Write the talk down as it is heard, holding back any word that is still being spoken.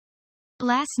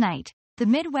Last night, the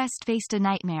Midwest faced a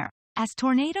nightmare as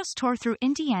tornadoes tore through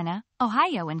Indiana,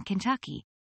 Ohio, and Kentucky,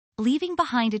 leaving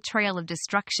behind a trail of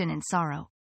destruction and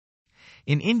sorrow.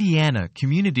 In Indiana,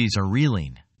 communities are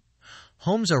reeling.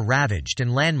 Homes are ravaged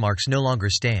and landmarks no longer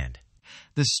stand.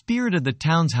 The spirit of the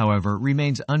towns, however,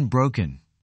 remains unbroken.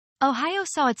 Ohio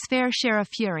saw its fair share of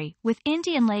fury, with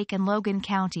Indian Lake and Logan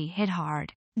County hit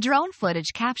hard. Drone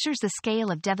footage captures the scale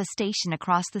of devastation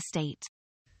across the state.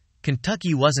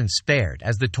 Kentucky wasn't spared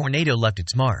as the tornado left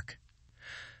its mark.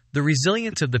 The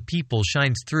resilience of the people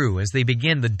shines through as they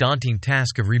begin the daunting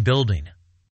task of rebuilding.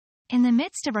 In the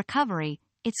midst of recovery,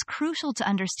 it's crucial to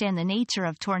understand the nature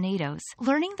of tornadoes.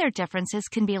 Learning their differences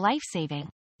can be life-saving.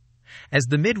 As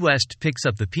the Midwest picks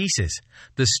up the pieces,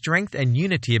 the strength and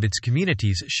unity of its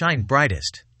communities shine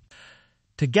brightest.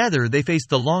 Together, they face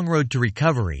the long road to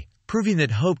recovery, proving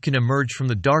that hope can emerge from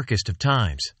the darkest of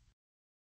times.